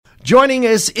Joining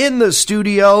us in the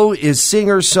studio is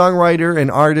singer, songwriter, and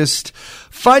artist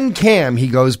Fun Cam. He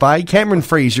goes by Cameron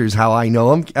Fraser is how I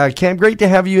know him. Cam, great to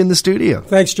have you in the studio.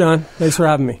 Thanks, John. Thanks for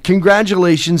having me.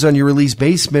 Congratulations on your release,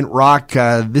 Basement Rock.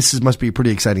 Must be a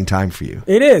pretty exciting time for you.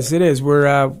 It is.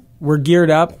 We're geared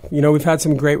up. You know, we've had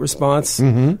some great response,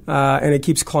 and it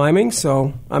keeps climbing.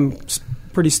 So I'm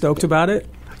pretty stoked about it.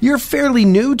 You're fairly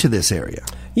new to this area.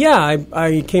 Yeah,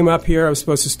 I came up here. I was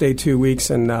supposed to stay 2 weeks,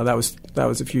 and that was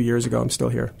a few years ago. I'm still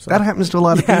here. So. That happens to a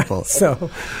lot of people. So,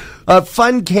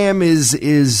 Fun Cam is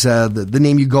the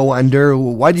name you go under.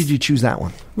 Why did you choose that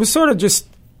one? It was sort of just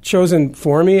chosen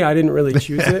for me. I didn't really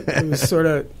choose it. It was sort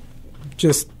of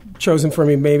just chosen for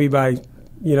me, maybe by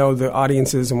the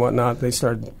audiences and whatnot.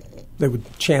 They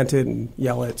would chant it and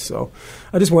yell it. So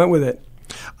I just went with it.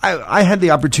 I had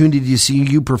the opportunity to see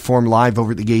you perform live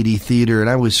over at the Gaiety Theatre, and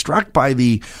I was struck by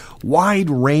the wide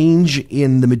range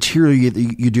in the material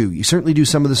that you do. You certainly do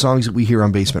some of the songs that we hear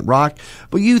on Basement Rock,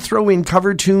 but you throw in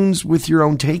cover tunes with your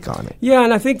own take on it. Yeah,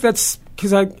 and I think that's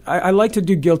because I like to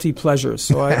do guilty pleasures.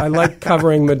 So I like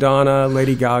covering Madonna,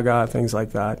 Lady Gaga, things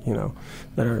like that,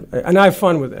 and I have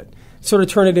fun with it. Sort of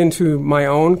turn it into my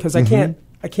own, because I can't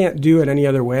do it any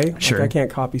other way. Sure. Like I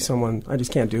can't copy someone. I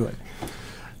just can't do it.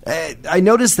 I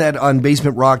noticed that on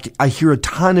Basement Rock, I hear a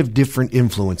ton of different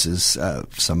influences.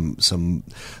 Some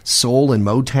soul and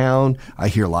Motown. I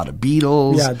hear a lot of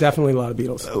Beatles. Yeah, definitely a lot of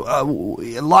Beatles.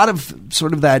 A lot of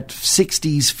sort of that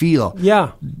 60s feel.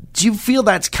 Yeah. Do you feel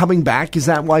that's coming back? Is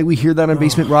that why we hear that on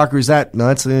Basement Rock? Or is that, no,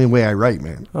 that's the only way I write,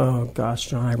 man? Oh, gosh,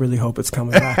 John, I really hope it's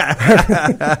coming back.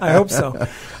 I hope so.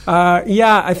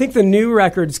 Yeah, I think the new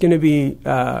record's going to be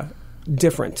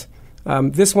different.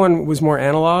 This one was more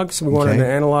analog, so we wanted an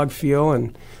analog feel,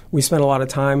 and we spent a lot of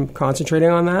time concentrating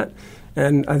on that.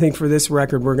 And I think for this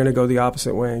record, we're going to go the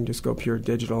opposite way and just go pure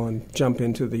digital and jump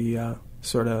into the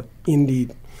sort of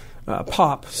indie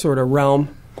pop sort of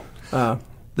realm.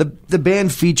 The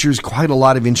band features quite a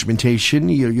lot of instrumentation,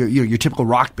 your typical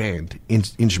rock band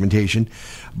instrumentation,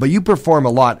 but you perform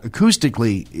a lot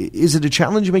acoustically. Is it a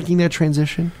challenge making that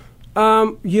transition?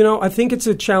 I think it's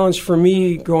a challenge for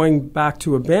me going back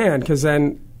to a band because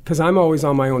I'm always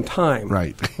on my own time.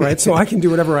 Right. So I can do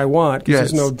whatever I want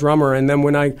because there's no drummer. And then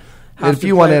when I have if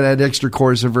you want to add extra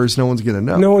chorus or verse, no one's going to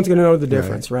know. No one's going to know the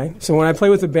difference, right? So when I play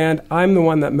with the band, I'm the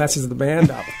one that messes the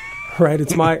band up, right?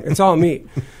 It's all me.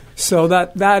 So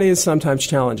that is sometimes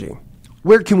challenging.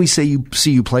 Where can we see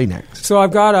you play next? So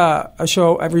I've got a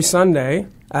show every Sunday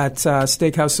at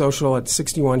Steakhouse Social at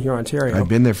 61 here, Ontario. I've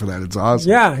been there for that. It's awesome.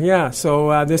 Yeah.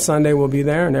 So this Sunday we'll be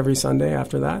there, and every Sunday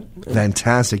after that.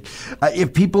 Fantastic.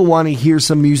 If people want to hear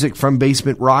some music from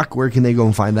Basement Rock, where can they go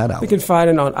and find that out? They can find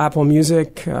it on Apple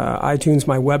Music, iTunes,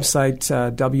 my website,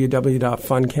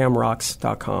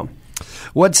 www.funcamrocks.com.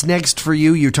 What's next for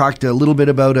you? You talked a little bit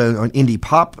about an indie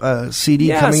pop CD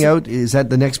coming out. Is that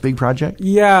the next big project?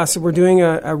 Yeah, so we're doing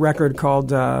a record called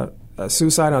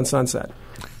Suicide on Sunset.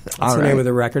 That's the name of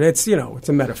the record. It's it's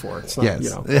a metaphor. It's not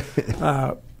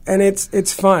and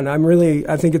it's fun. I'm really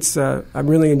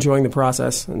enjoying the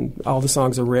process, and all the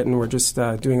songs are written. We're just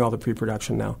doing all the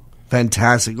pre-production now.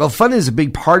 Fantastic. Well, fun is a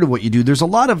big part of what you do. There's a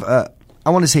lot of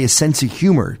I want to say a sense of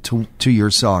humor to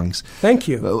your songs. Thank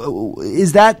you.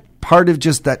 Is that part of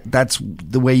just that's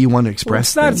the way you want to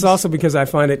express things? That's also because I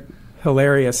find it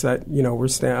hilarious that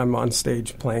I'm on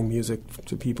stage playing music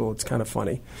to people. It's kind of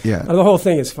funny. Yeah, the whole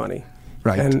thing is funny.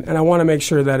 Right. And I want to make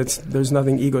sure that there's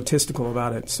nothing egotistical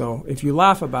about it. So if you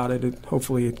laugh about it,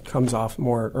 hopefully it comes off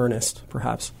more earnest,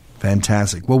 perhaps.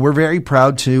 Fantastic. Well, we're very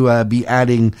proud to be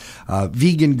adding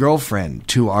Vegan Girlfriend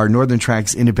to our Northern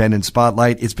Tracks Independent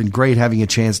Spotlight. It's been great having a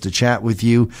chance to chat with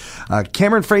you.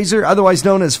 Cameron Fraser, otherwise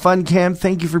known as Fun Cam,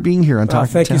 thank you for being here on Talking Town.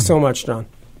 Thank you so much, John.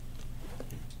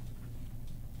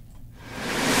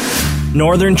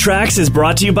 Northern Tracks is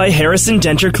brought to you by Harrison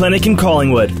Denture Clinic in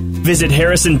Collingwood. Visit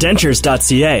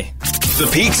harrisondentures.ca. The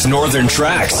Peaks Northern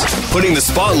Tracks, putting the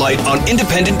spotlight on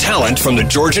independent talent from the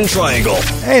Georgian Triangle.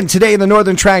 And today in the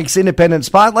Northern Tracks Independent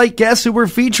Spotlight, guess who we're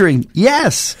featuring?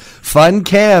 Yes, Fun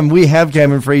Cam. We have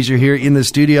Cameron Fraser here in the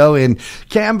studio. And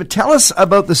Cam, tell us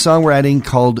about the song we're adding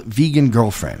called Vegan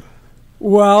Girlfriend.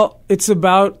 Well, it's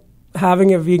about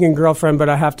having a vegan girlfriend, but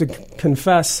I have to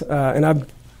confess, and I've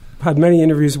had many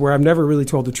interviews where I've never really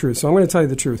told the truth. So I'm going to tell you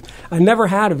the truth. I never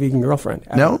had a vegan girlfriend.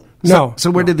 Ever. No?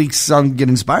 So where did the song get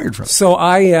inspired from? So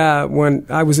when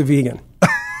I was a vegan.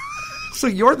 So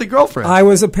you're the girlfriend. I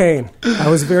was a pain. I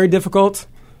was very difficult.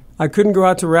 I couldn't go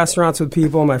out to restaurants with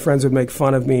people. My friends would make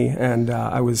fun of me, and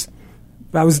I was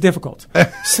difficult.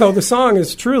 So the song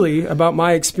is truly about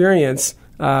my experience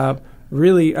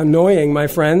really annoying my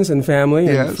friends and family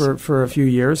for a few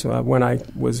years when I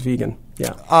was vegan.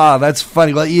 Yeah. Ah, that's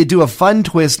funny. Well, you do a fun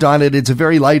twist on it. It's a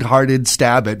very lighthearted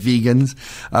stab at vegans.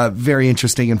 Very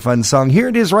interesting and fun song. Here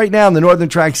it is right now in the Northern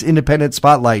Tracks Independent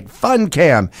Spotlight. Fun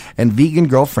Cam and Vegan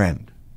Girlfriend.